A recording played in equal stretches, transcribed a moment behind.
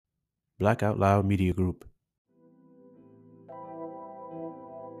Black Out Loud Media Group.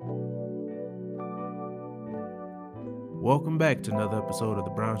 Welcome back to another episode of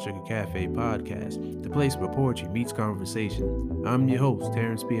the Brown Sugar Cafe podcast, the place where poetry meets conversation. I'm your host,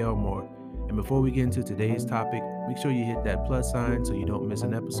 Terrence P. Elmore, and before we get into today's topic, make sure you hit that plus sign so you don't miss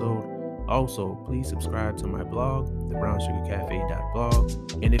an episode. Also, please subscribe to my blog,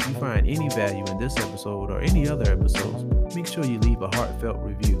 thebrownssugarcafe.blog, and if you find any value in this episode or any other episodes, make sure you leave a heartfelt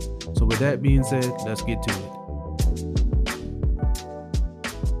review. So with that being said, let's get to it.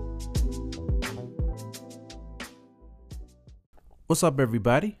 What's up,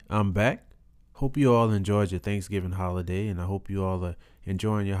 everybody? I'm back. Hope you all enjoyed your Thanksgiving holiday, and I hope you all are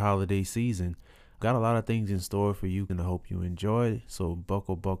enjoying your holiday season. Got a lot of things in store for you, and I hope you enjoy it. So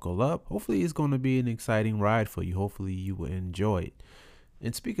buckle up. Hopefully it's going to be an exciting ride for you. Hopefully you will enjoy it.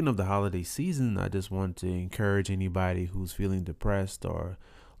 And speaking of the holiday season, I just want to encourage anybody who's feeling depressed or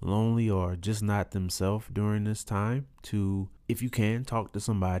lonely or just not themselves during this time to, if you can, talk to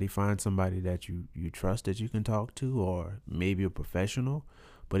somebody. Find somebody that you trust that you can talk to, or maybe a professional.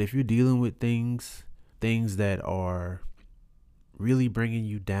 But if you're dealing with things that are really bringing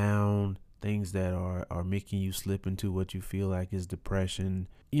you down, things that are making you slip into what you feel like is depression,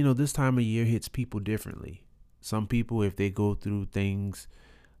 this time of year hits people differently. Some people, if they go through things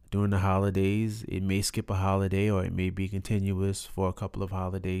during the holidays, it may skip a holiday or it may be continuous for a couple of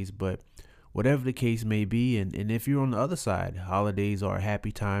holidays. But whatever the case may be, and if you're on the other side, holidays are a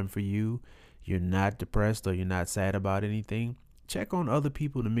happy time for you, you're not depressed or you're not sad about anything, check on other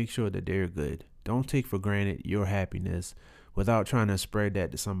people to make sure that they're good. Don't take for granted your happiness without trying to spread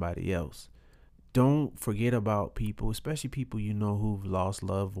that to somebody else. Don't forget about people, especially people who've lost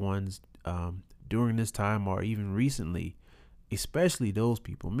loved ones during this time or even recently. Especially those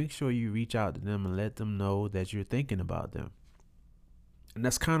people. Make sure you reach out to them and let them know that you're thinking about them. And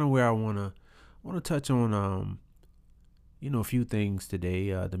that's kind of where I want to touch on a few things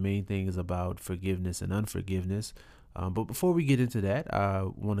today. The main thing is about forgiveness and unforgiveness. But before we get into that, I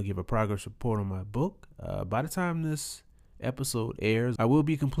want to give a progress report on my book. By the time this episode airs, I will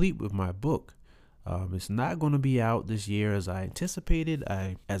be complete with my book. It's not going to be out this year as I anticipated.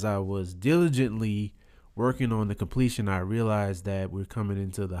 As I was diligently working on the completion, I realized that we're coming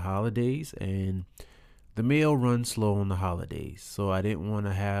into the holidays and the mail runs slow on the holidays. So I didn't want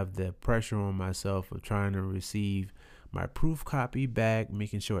to have the pressure on myself of trying to receive my proof copy back,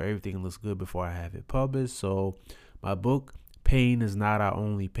 making sure everything looks good before I have it published. So my book, Pain Is Not Our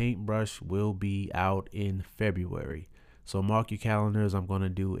Only Paintbrush, will be out in February. So mark your calendars. I'm going to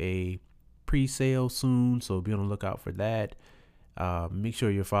do a pre-sale soon, so be on the lookout for that. Make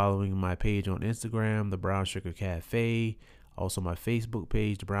sure you're following my page on Instagram, The Brown Sugar Cafe. Also my Facebook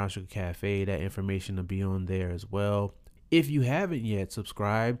page, The Brown Sugar Cafe. That information will be on there as well. If you haven't yet,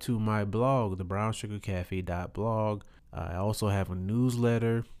 subscribe to my blog, thebrownssugarcafe.blog. I also have a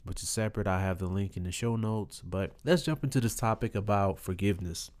newsletter, which is separate. I have the link in the show notes. But let's jump into this topic about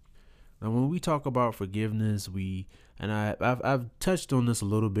forgiveness. Now, when we talk about forgiveness, I've touched on this a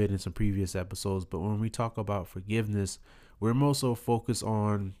little bit in some previous episodes, but when we talk about forgiveness, we're more so focused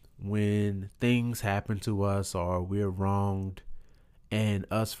on when things happen to us or we're wronged and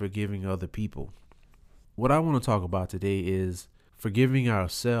us forgiving other people. What I want to talk about today is forgiving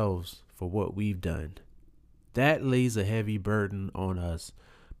ourselves for what we've done. That lays a heavy burden on us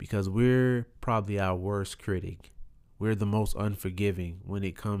because we're probably our worst critic. We're the most unforgiving when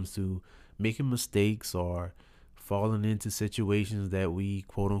it comes to making mistakes or falling into situations that we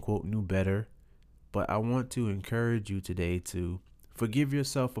quote unquote knew better. But I want to encourage you today to forgive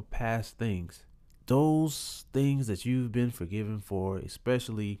yourself for past things. Those things that you've been forgiven for,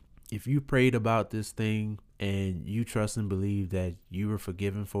 especially if you prayed about this thing and you trust and believe that you were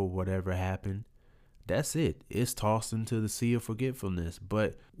forgiven for whatever happened, that's it. It's tossed into the sea of forgetfulness.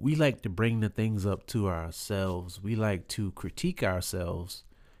 But we like to bring the things up to ourselves. We like to critique ourselves.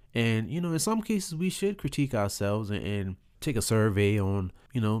 And, in some cases, we should critique ourselves and take a survey on,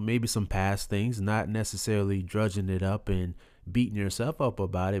 maybe some past things, not necessarily drudging it up and beating yourself up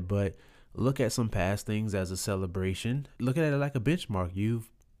about it, but look at some past things as a celebration. Look at it like a benchmark. You've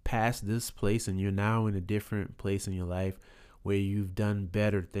passed this place and you're now in a different place in your life where you've done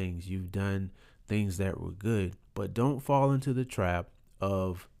better things. You've done things that were good, but don't fall into the trap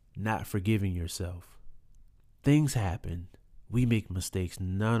of not forgiving yourself. Things happen. We make mistakes.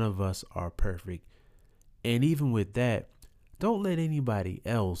 None of us are perfect. And even with that, don't let anybody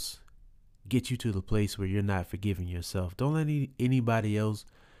else get you to the place where you're not forgiving yourself. Don't let anybody else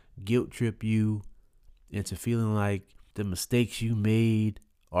guilt trip you into feeling like the mistakes you made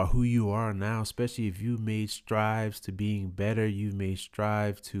or who you are now, especially if you made strives to being better, you made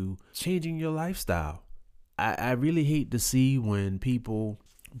strive to changing your lifestyle. I really hate to see when people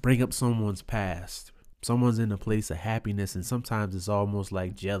bring up someone's past. Someone's in a place of happiness, and sometimes it's almost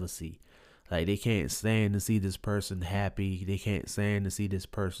like jealousy. Like they can't stand to see this person happy. They can't stand to see this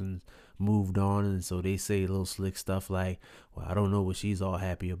person moved on. And so they say little slick stuff like, well, I don't know what she's all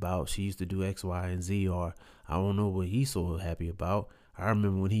happy about. She used to do X, Y, and Z. Or I don't know what he's so happy about. I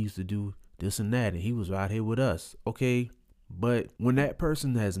remember when he used to do this and that, and he was right here with us. Okay. But when that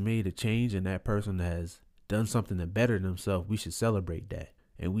person has made a change and that person has done something to better themselves, we should celebrate that.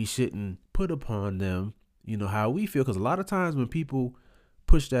 And we shouldn't put upon them, how we feel. Because a lot of times when people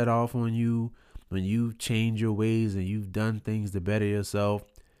push that off on you, when you change your ways and you've done things to better yourself,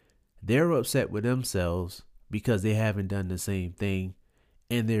 they're upset with themselves because they haven't done the same thing.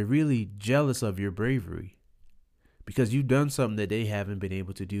 And they're really jealous of your bravery because you've done something that they haven't been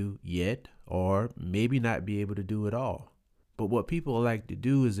able to do yet, or maybe not be able to do at all. But what people like to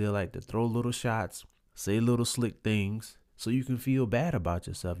do is they like to throw little shots, say little slick things, so you can feel bad about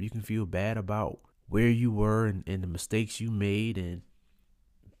yourself. You can feel bad about where you were and the mistakes you made and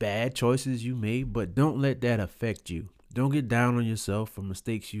bad choices you made, but don't let that affect you. Don't get down on yourself for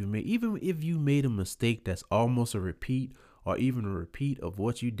mistakes you made. Even if you made a mistake that's almost a repeat or even a repeat of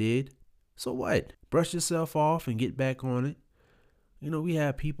what you did, so what? Brush yourself off and get back on it. We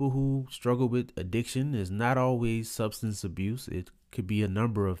have people who struggle with addiction. It's not always substance abuse. It could be a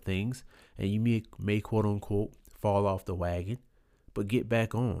number of things, and you may quote unquote fall off the wagon, but get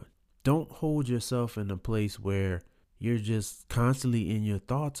back on. Don't hold yourself in a place where you're just constantly in your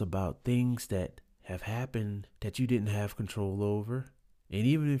thoughts about things that have happened that you didn't have control over. And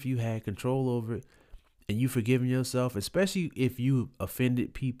even if you had control over it and you've forgiven yourself, especially if you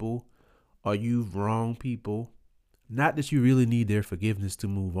offended people or you've wronged people, not that you really need their forgiveness to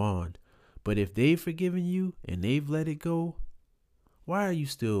move on, but if they've forgiven you and they've let it go, why are you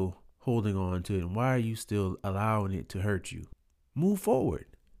still holding on to it? And why are you still allowing it to hurt you? Move forward.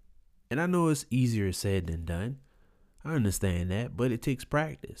 And I know it's easier said than done. I understand that, but it takes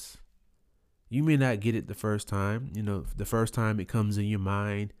practice. You may not get it the first time. The first time it comes in your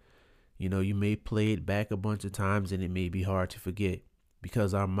mind, you may play it back a bunch of times and it may be hard to forget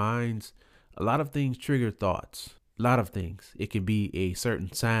because our minds, a lot of things trigger thoughts. A lot of things. It can be a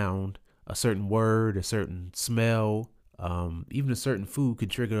certain sound, a certain word, a certain smell, even a certain food could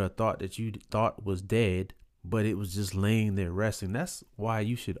trigger a thought that you thought was dead, but it was just laying there resting. That's why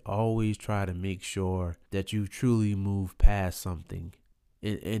you should always try to make sure that you truly move past something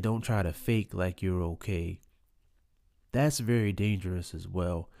and don't try to fake like you're okay. That's very dangerous as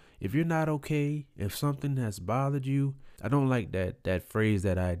well. If you're not okay, if something has bothered you, I don't like that phrase,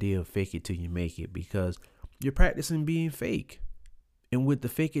 that idea of fake it till you make it, because you're practicing being fake. And with the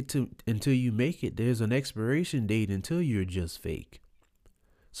fake it until you make it, there's an expiration date until you're just fake.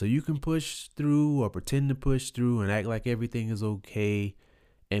 So you can push through or pretend to push through and act like everything is okay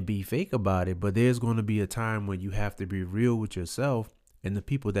and be fake about it. But there's going to be a time when you have to be real with yourself and the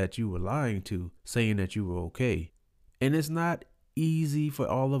people that you were lying to, saying that you were okay. And it's not easy for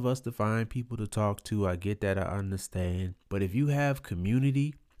all of us to find people to talk to. I get that. I understand. But if you have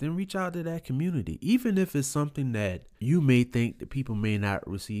community, then reach out to that community. Even if it's something that you may think that people may not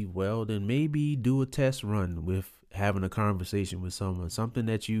receive well, then maybe do a test run with having a conversation with someone, something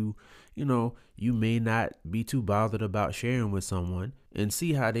that you may not be too bothered about sharing with someone, and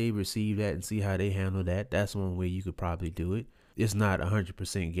see how they receive that and see how they handle that. That's one way you could probably do it. It's not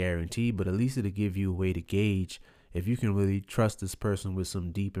 100% guaranteed, but at least it'll give you a way to gauge if you can really trust this person with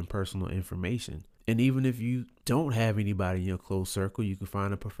some deep and personal information. And even if you don't have anybody in your close circle, you can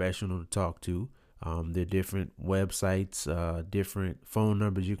find a professional to talk to. There are different websites, different phone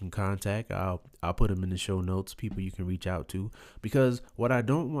numbers you can contact. I'll put them in the show notes, people you can reach out to. Because what I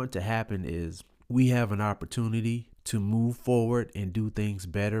don't want to happen is we have an opportunity to move forward and do things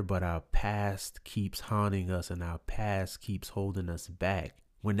better, but our past keeps haunting us and our past keeps holding us back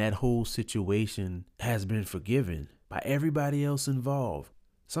when that whole situation has been forgiven by everybody else involved.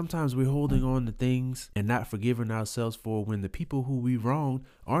 Sometimes we're holding on to things and not forgiving ourselves for when the people who we wronged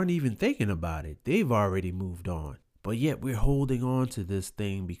aren't even thinking about it. They've already moved on. But yet we're holding on to this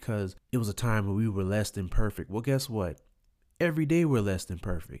thing because it was a time when we were less than perfect. Well, guess what? Every day we're less than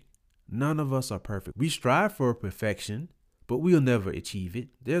perfect. None of us are perfect. We strive for perfection, but we'll never achieve it.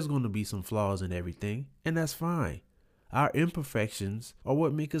 There's going to be some flaws in everything, and that's fine. Our imperfections are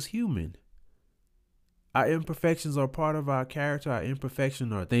what make us human. Our imperfections are part of our character. Our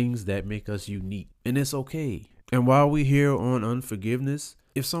imperfections are things that make us unique, and it's okay. And while we're here on unforgiveness,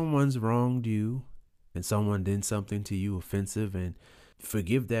 if someone's wronged you and someone did something to you offensive and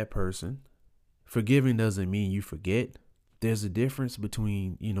forgive that person. Forgiving doesn't mean you forget. There's a difference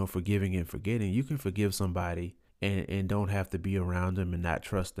between, forgiving and forgetting. You can forgive somebody and don't have to be around them and not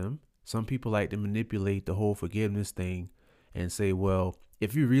trust them. Some people like to manipulate the whole forgiveness thing and say, well,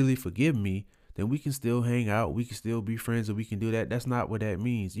 if you really forgive me, then we can still hang out. We can still be friends and we can do that. That's not what that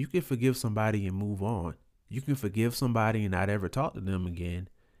means. You can forgive somebody and move on. You can forgive somebody and not ever talk to them again.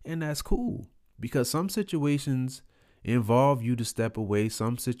 And that's cool, because some situations involve you to step away.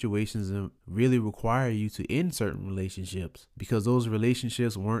 Some situations really require you to end certain relationships because those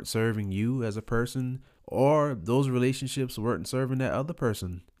relationships weren't serving you as a person, or those relationships weren't serving that other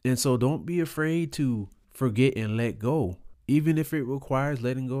person. And so don't be afraid to forget and let go, even if it requires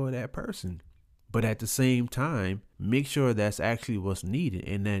letting go of that person. But at the same time, make sure that's actually what's needed,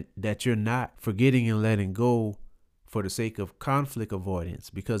 and that you're not forgetting and letting go for the sake of conflict avoidance,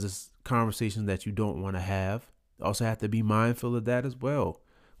 because it's conversations that you don't want to have. Also have to be mindful of that as well.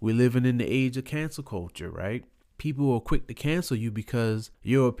 We're living in the age of cancel culture, right? People are quick to cancel you because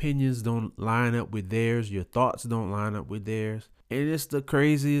your opinions don't line up with theirs. Your thoughts don't line up with theirs. And it's the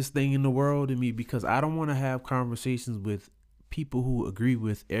craziest thing in the world to me, because I don't want to have conversations with people who agree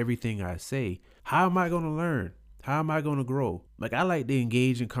with everything I say. How am I going to learn? How am I going to grow? Like, I like to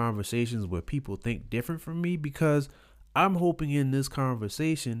engage in conversations where people think different from me, because I'm hoping in this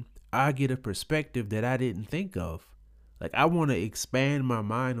conversation I get a perspective that I didn't think of. Like, I want to expand my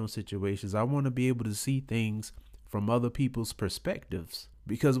mind on situations. I want to be able to see things from other people's perspectives,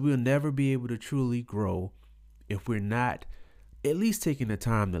 because we'll never be able to truly grow if we're not at least taking the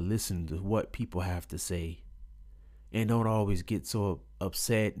time to listen to what people have to say, and don't always get so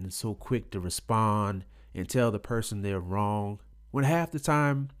upset and so quick to respond and tell the person they're wrong. When half the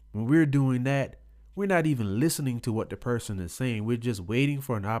time when we're doing that, we're not even listening to what the person is saying. We're just waiting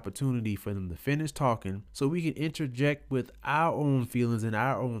for an opportunity for them to finish talking so we can interject with our own feelings and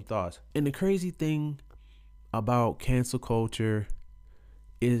our own thoughts. And the crazy thing about cancel culture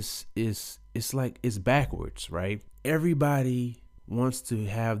is it's like it's backwards, right? Everybody wants to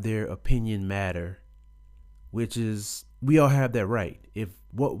have their opinion matter, which is, we all have that right. If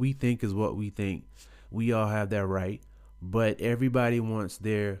what we think is what we think, we all have that right. But everybody wants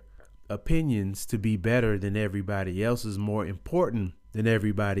their opinions to be better than everybody else's, more important than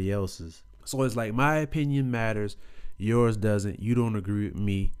everybody else's. So it's like, my opinion matters, yours doesn't. You don't agree with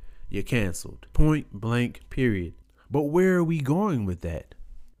me, you're canceled. Point blank, period. But where are we going with that?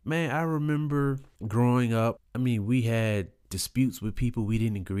 Man, I remember growing up, we had disputes with people. We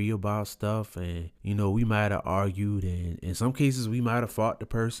didn't agree about stuff, and we might have argued, and in some cases we might have fought the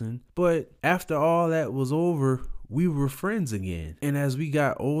person. But after all that was over, we were friends again. And as we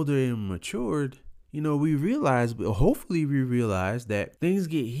got older and matured, hopefully we realized that things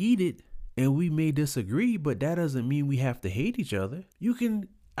get heated and we may disagree, but that doesn't mean we have to hate each other.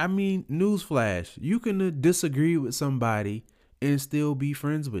 Newsflash, you can disagree with somebody and still be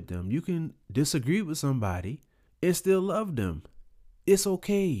friends with them. You can disagree with somebody and still love them. It's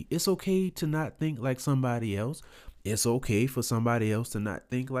okay. It's okay to not think like somebody else. It's okay for somebody else to not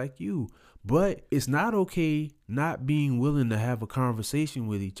think like you. But it's not okay not being willing to have a conversation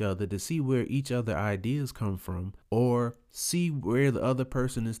with each other to see where each other ideas come from, or see where the other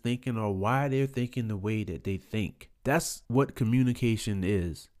person is thinking, or why they're thinking the way that they think. That's what communication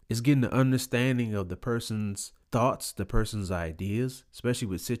is. It's getting the understanding of the person's thoughts, the person's ideas, especially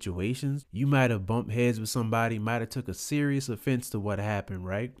with situations. You might have bumped heads with somebody, might have took a serious offense to what happened,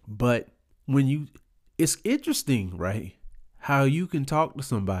 right? But it's interesting, right? How you can talk to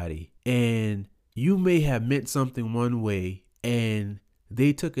somebody and you may have meant something one way and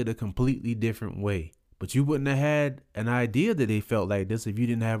they took it a completely different way. But you wouldn't have had an idea that they felt like this if you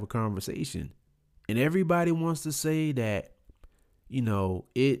didn't have a conversation. And everybody wants to say that,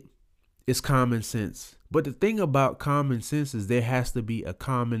 it's common sense. But the thing about common sense is there has to be a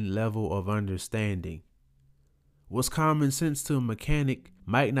common level of understanding. What's common sense to a mechanic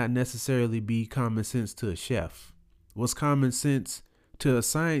might not necessarily be common sense to a chef. What's common sense to a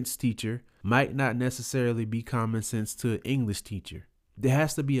science teacher might not necessarily be common sense to an English teacher. There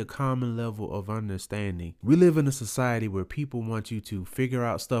has to be a common level of understanding. We live in a society where people want you to figure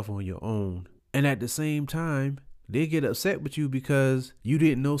out stuff on your own. And at the same time, they get upset with you because you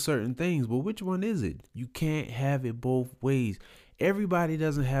didn't know certain things. But which one is it? You can't have it both ways. Everybody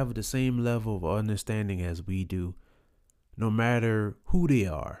doesn't have the same level of understanding as we do, no matter who they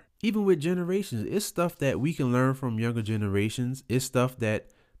are. Even with generations, it's stuff that we can learn from younger generations. It's stuff that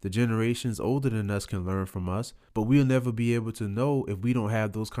the generations older than us can learn from us. But we'll never be able to know if we don't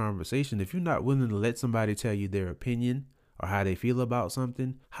have those conversations. If you're not willing to let somebody tell you their opinion or how they feel about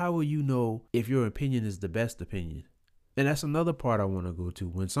something, how will you know if your opinion is the best opinion? And that's another part I want to go to.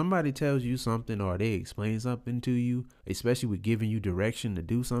 When somebody tells you something or they explain something to you, especially with giving you direction to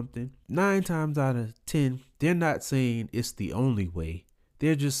do something, 9 times out of 10, they're not saying it's the only way.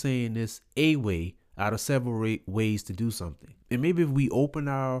 They're just saying it's a way out of several ways to do something. And maybe if we open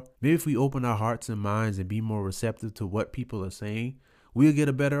our hearts and minds and be more receptive to what people are saying, we'll get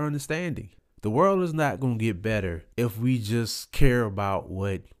a better understanding. The world is not going to get better if we just care about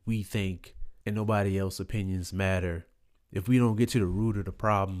what we think and nobody else's opinions matter. If we don't get to the root of the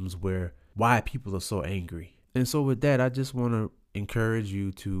problems why people are so angry. And so with that, I just want to encourage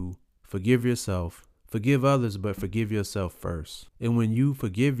you to forgive yourself, forgive others, but forgive yourself first. And when you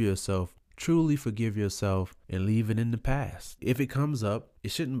forgive yourself, truly forgive yourself and leave it in the past. If it comes up,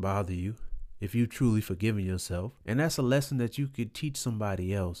 it shouldn't bother you if you truly forgiven yourself. And that's a lesson that you could teach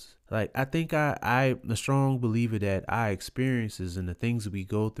somebody else. Like, I think I'm a strong believer that our experiences and the things we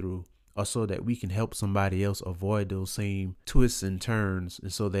go through are so that we can help somebody else avoid those same twists and turns,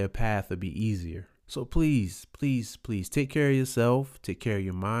 and so their path will be easier. So please, please, please take care of yourself, take care of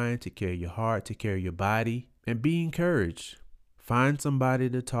your mind, take care of your heart, take care of your body, and be encouraged. Find somebody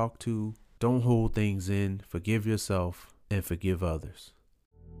to talk to. Don't hold things in. Forgive yourself and forgive others.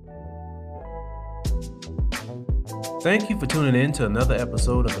 Thank you for tuning in to another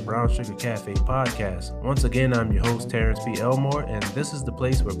episode of the Brown Sugar Cafe podcast. Once again, I'm your host, Terrence P. Elmore, and this is the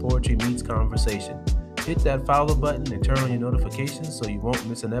place where poetry meets conversation. Hit that follow button and turn on your notifications so you won't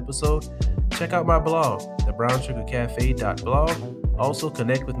miss an episode. Check out my blog, thebrownsugarcafe.blog. Also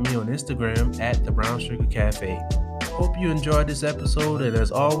connect with me on Instagram at thebrownsugarcafe. Hope you enjoyed this episode, and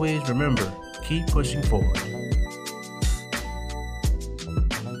as always, remember, keep pushing forward.